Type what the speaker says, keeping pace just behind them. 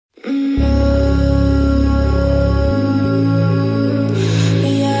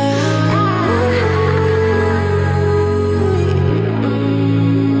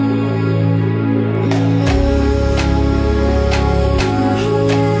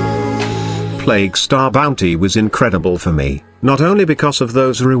Plague Star bounty was incredible for me, not only because of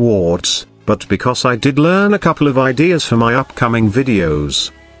those rewards, but because I did learn a couple of ideas for my upcoming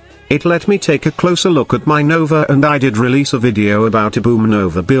videos. It let me take a closer look at my Nova, and I did release a video about a Boom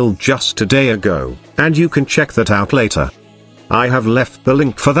Nova build just a day ago, and you can check that out later. I have left the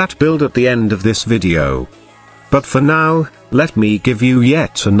link for that build at the end of this video. But for now, let me give you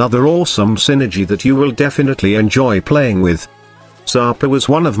yet another awesome synergy that you will definitely enjoy playing with. Sarpa was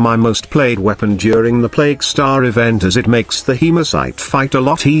one of my most played weapon during the Plague Star event, as it makes the Hemocyte fight a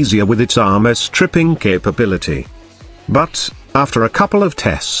lot easier with its armor stripping capability. But, after a couple of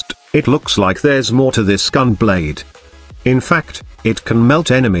tests, it looks like there's more to this Gunblade. In fact, it can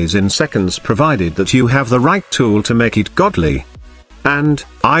melt enemies in seconds provided that you have the right tool to make it godly. And,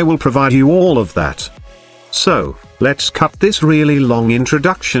 I will provide you all of that. So, let's cut this really long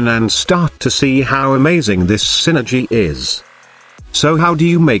introduction and start to see how amazing this synergy is. So how do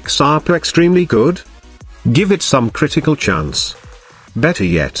you make Sarpa extremely good? Give it some critical chance. Better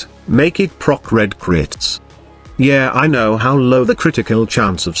yet, make it proc red crits. Yeah, I know how low the critical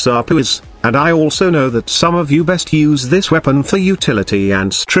chance of Sarpa is, and I also know that some of you best use this weapon for utility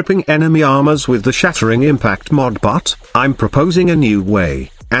and stripping enemy armors with the Shattering Impact mod, but I'm proposing a new way,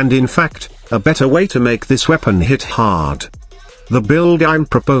 and in fact, a better way to make this weapon hit hard. The build I'm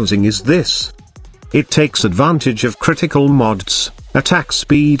proposing is this. It takes advantage of critical mods, attack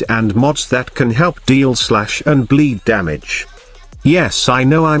speed and mods that can help deal slash and bleed damage. Yes, I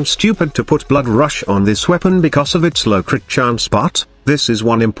know I'm stupid to put Blood Rush on this weapon because of its low crit chance, but this is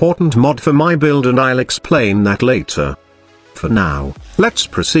one important mod for my build and I'll explain that later. For now, let's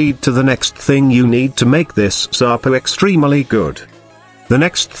proceed to the next thing you need to make this Sarpa extremely good. The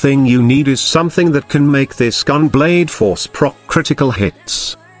next thing you need is something that can make this Gunblade force proc critical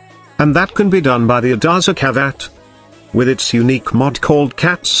hits. And that can be done by the Adarza Kavat. With its unique mod called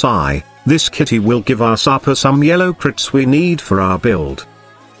Cat's Eye, this kitty will give our Sarpa some yellow crits we need for our build.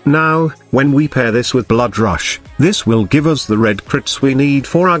 Now, when we pair this with Blood Rush, this will give us the red crits we need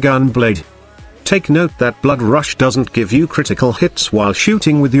for our Gunblade. Take note that Blood Rush doesn't give you critical hits while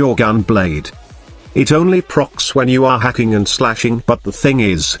shooting with your Gunblade. It only procs when you are hacking and slashing, but the thing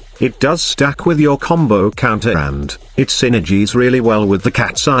is, it does stack with your combo counter and it synergies really well with the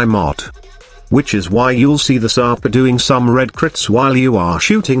Cat's Eye mod. Which is why you'll see the Sarpa doing some red crits while you are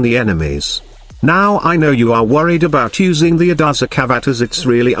shooting the enemies. Now I know you are worried about using the Adarza Kavat, as it's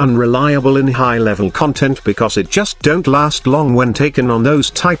really unreliable in high level content because it just don't last long when taken on those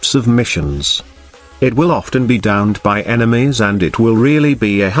types of missions. It will often be downed by enemies and it will really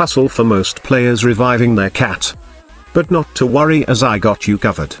be a hassle for most players reviving their cat. But not to worry, as I got you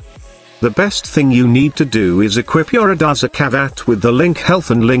covered. The best thing you need to do is equip your Adarza Kavat with the Link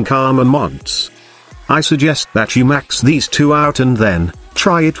Health and Link Armor mods. I suggest that you max these two out and then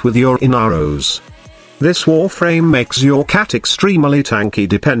try it with your Inaros. This Warframe makes your cat extremely tanky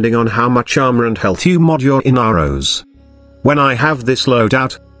depending on how much armor and health you mod your Inaros. When I have this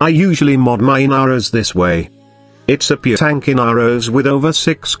loadout, I usually mod my Inaros this way. It's a pure tank Inaros with over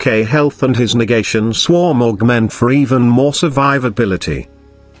 6k health and his negation swarm augment for even more survivability.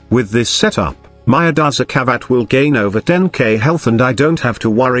 With this setup, my Adarza Kavat will gain over 10k health and I don't have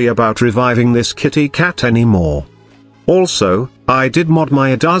to worry about reviving this kitty cat anymore. Also, I did mod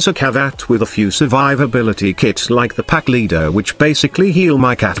my Adarza Kavat with a few survivability kits like the Pack Leader, which basically heal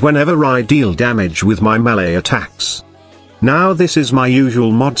my cat whenever I deal damage with my melee attacks. Now this is my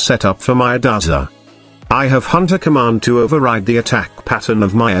usual mod setup for my Adarza. I have Hunter command to override the attack pattern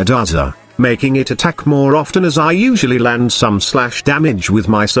of my Adarza, making it attack more often as I usually land some slash damage with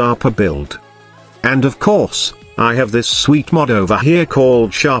my Sarpa build. And of course, I have this sweet mod over here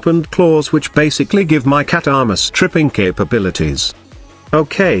called Sharpened Claws, which basically give my cat armor stripping capabilities.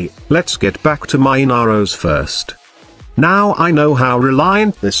 Okay, let's get back to my Inaros first. Now I know how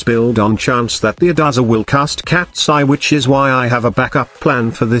reliant this build on chance that the Adarza will cast Cat's Eye, which is why I have a backup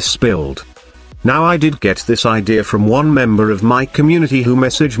plan for this build. Now I did get this idea from one member of my community who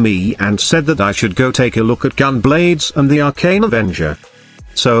messaged me and said that I should go take a look at Gunblades and the Arcane Avenger.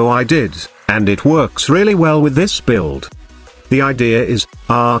 So I did, and it works really well with this build. The idea is,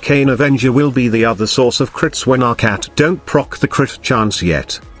 Arcane Avenger will be the other source of crits when our cat don't proc the crit chance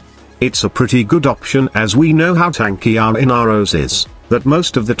yet. It's a pretty good option as we know how tanky our Inaros is, that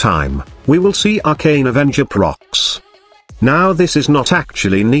most of the time, we will see Arcane Avenger procs. Now this is not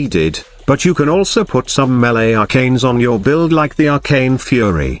actually needed, but you can also put some melee arcanes on your build like the Arcane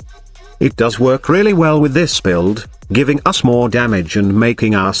Fury. It does work really well with this build, giving us more damage and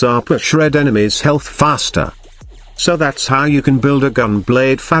making our Sarpa shred enemies' health faster. So that's how you can build a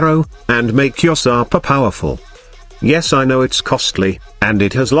Gunblade Pharoah, and make your Sarpa powerful. Yes, I know it's costly, and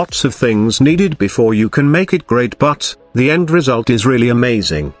it has lots of things needed before you can make it great, but the end result is really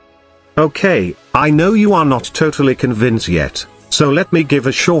amazing. Okay, I know you are not totally convinced yet, so let me give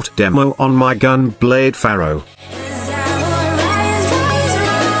a short demo on my Gunblade Pharoah.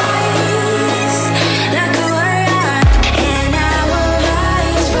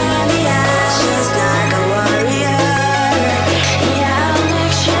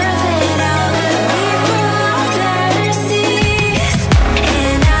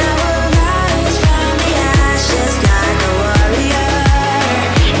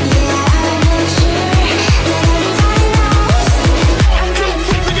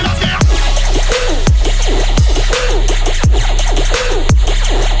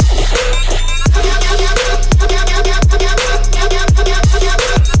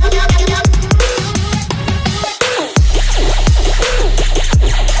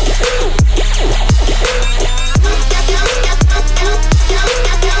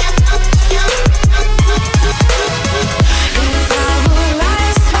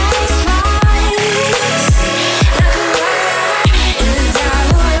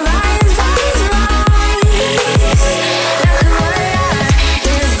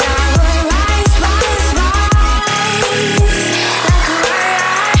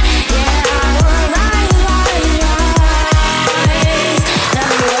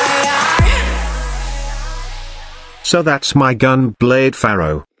 So that's my Gunblade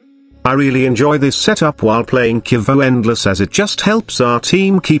Pharoah. I really enjoy this setup while playing Kavat Endless, as it just helps our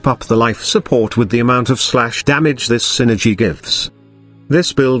team keep up the life support with the amount of slash damage this synergy gives.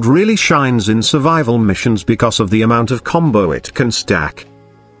 This build really shines in survival missions because of the amount of combo it can stack.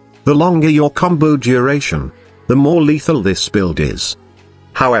 The longer your combo duration, the more lethal this build is.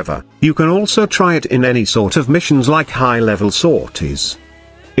 However, you can also try it in any sort of missions like high-level sorties.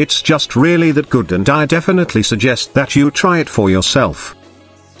 It's just really that good, and I definitely suggest that you try it for yourself.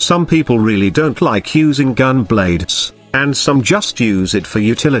 Some people really don't like using Gunblades, and some just use it for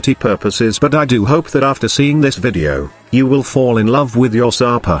utility purposes, but I do hope that after seeing this video, you will fall in love with your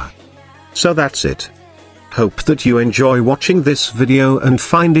Sarpa. So that's it. Hope that you enjoy watching this video and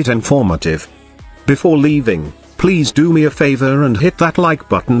find it informative. Before leaving, please do me a favor and hit that like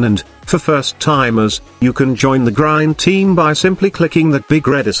button, and, for first timers, you can join the Grind team by simply clicking that big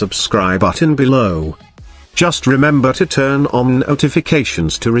red subscribe button below. Just remember to turn on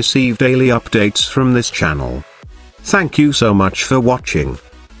notifications to receive daily updates from this channel. Thank you so much for watching.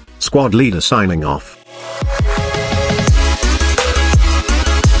 Squad Leader signing off.